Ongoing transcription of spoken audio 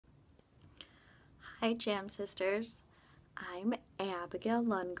Hi, Jam Sisters. I'm Abigail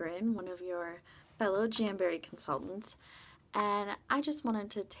Lundgren, one of your fellow Jamberry consultants, and I just wanted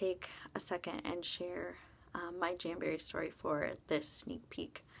to take a second and share my Jamberry story for this sneak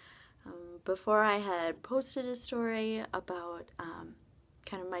peek. Before I had posted a story about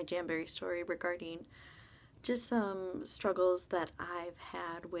kind of my Jamberry story regarding just some struggles that I've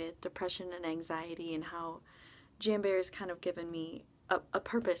had with depression and anxiety and how Jamberry has kind of given me a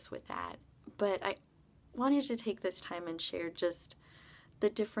purpose with that. But I wanted to take this time and share just the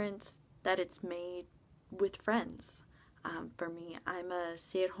difference that it's made with friends. For me, I'm a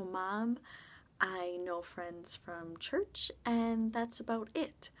stay-at-home mom. I know friends from church, and that's about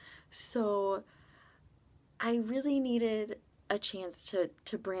it. So I really needed a chance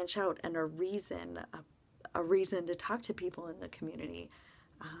to branch out and a reason to talk to people in the community.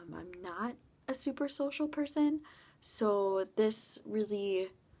 I'm not a super social person, so this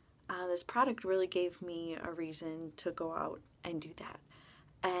product really gave me a reason to go out and do that.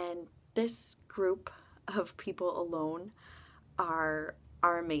 And this group of people alone are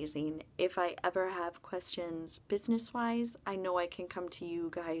amazing. If I ever have questions business-wise, I know I can come to you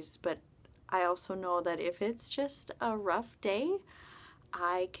guys, but I also know that if it's just a rough day,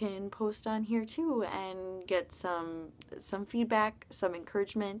 I can post on here too and get some feedback, some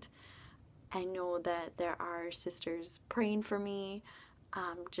encouragement. I know that there are sisters praying for me,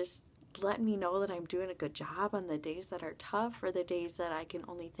 just letting me know that I'm doing a good job on the days that are tough or the days that I can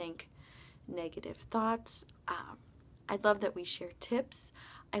only think negative thoughts. I love that we share tips.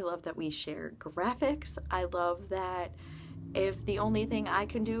 I love that we share graphics. I love that if the only thing I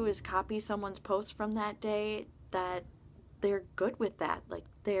can do is copy someone's post from that day, that they're good with that. Like,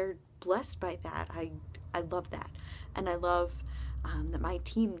 they're blessed by that. I love that. And I love that my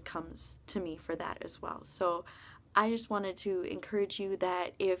team comes to me for that as well. So I just wanted to encourage you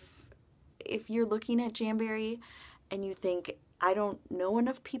that if you're looking at Jamberry and you think, I don't know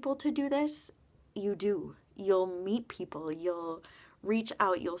enough people to do this, you do. You'll meet people, you'll reach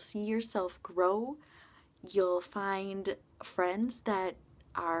out, you'll see yourself grow, you'll find friends that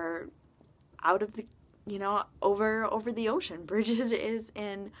are out of the over the ocean. Bridges is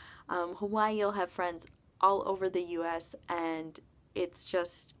in Hawaii. You'll have friends all over the US, and it's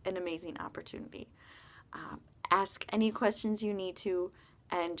just an amazing opportunity. Ask any questions you need to,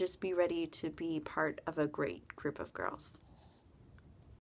 and just be ready to be part of a great group of girls.